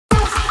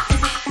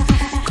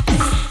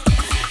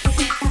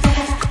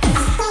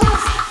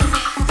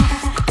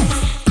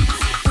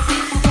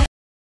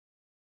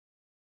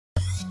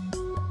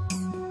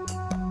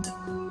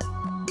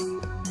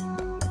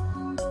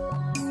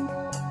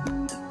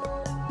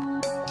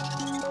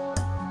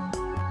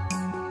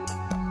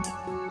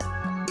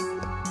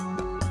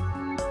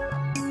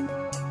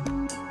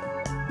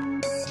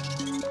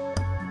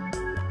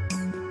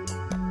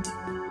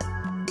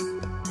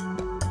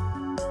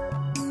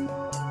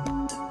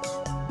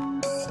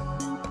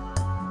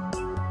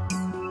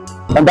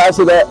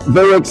Ambassador,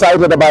 very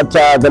excited about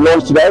the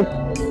launch today?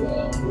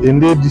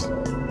 Indeed,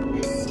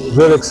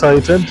 very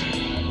excited.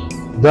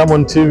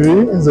 Diamond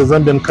TV is a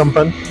Zambian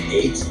company.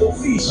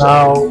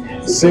 Now,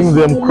 seeing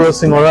them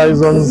crossing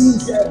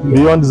horizons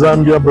beyond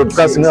Zambia,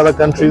 broadcasting other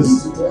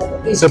countries,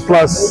 it's a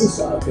plus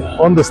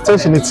on the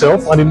station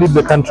itself and indeed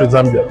the country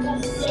Zambia.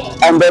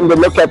 And then we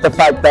look at the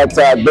fact that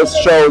this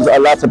shows a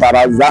lot about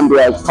how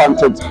Zambia's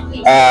content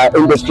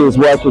industry is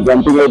working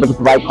and being able to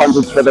provide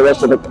content for the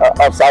rest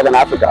of Southern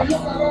Africa.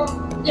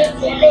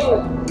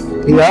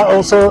 Yeah,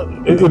 also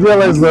you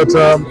realize that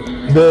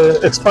the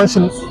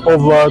expansion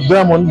of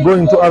Diamond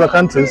going to other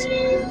countries,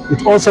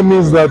 it also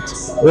means that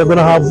we're going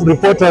to have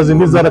reporters in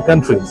these other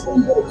countries,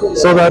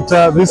 so that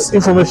this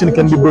information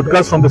can be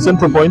broadcast from the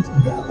central point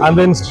and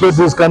then spread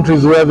to those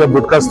countries where they're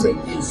broadcasting,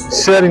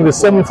 sharing the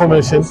same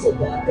information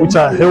which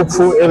are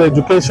helpful, either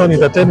education,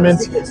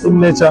 entertainment in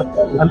nature,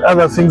 and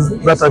other things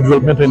that are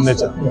developmental in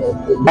nature.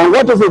 And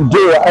what does it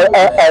do,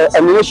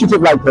 an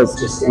initiative like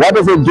this, what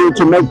does it do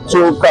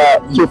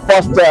to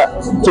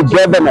foster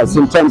togetherness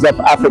in terms of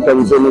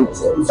Africans in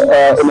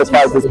as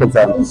far as this is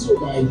concerned?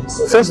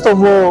 First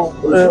of all,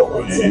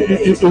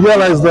 you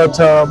realize that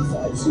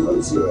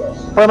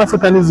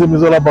Pan-Africanism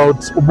is all about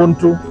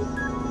Ubuntu,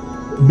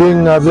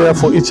 being there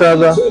for each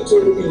other.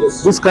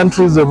 These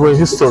countries have a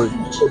history,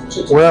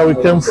 where we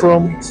came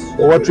from,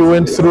 what we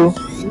went through,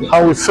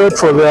 how we fought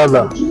for the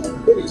other,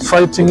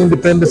 fighting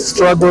independence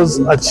struggles,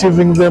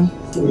 achieving them.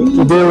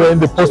 Today we're in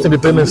the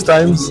post-independence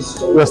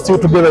times. We are still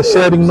together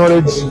sharing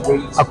knowledge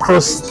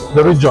across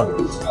the region.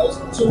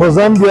 For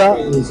Zambia,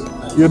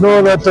 you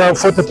know that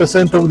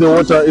 40% of the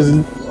water is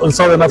in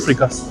Southern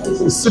Africa,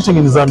 is sitting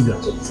in Zambia.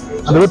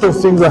 And a lot of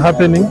things are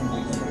happening,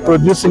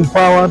 producing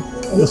power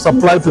to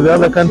supply to the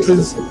other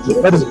countries.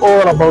 That is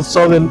all about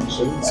Southern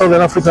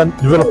African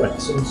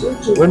development.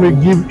 When we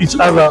give each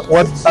other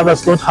what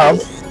others don't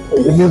have,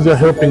 it means we are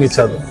helping each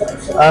other.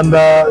 And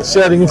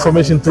sharing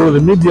information through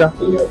the media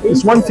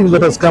is one thing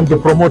that has come to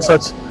promote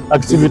such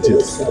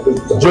activities.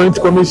 Joint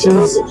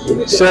commissions,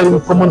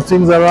 sharing common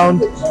things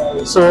around,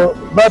 so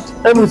that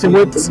everything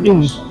works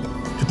in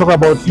to talk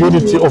about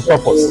unity of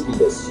purpose.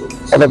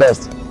 All the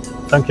best.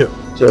 Thank you.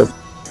 Cheers.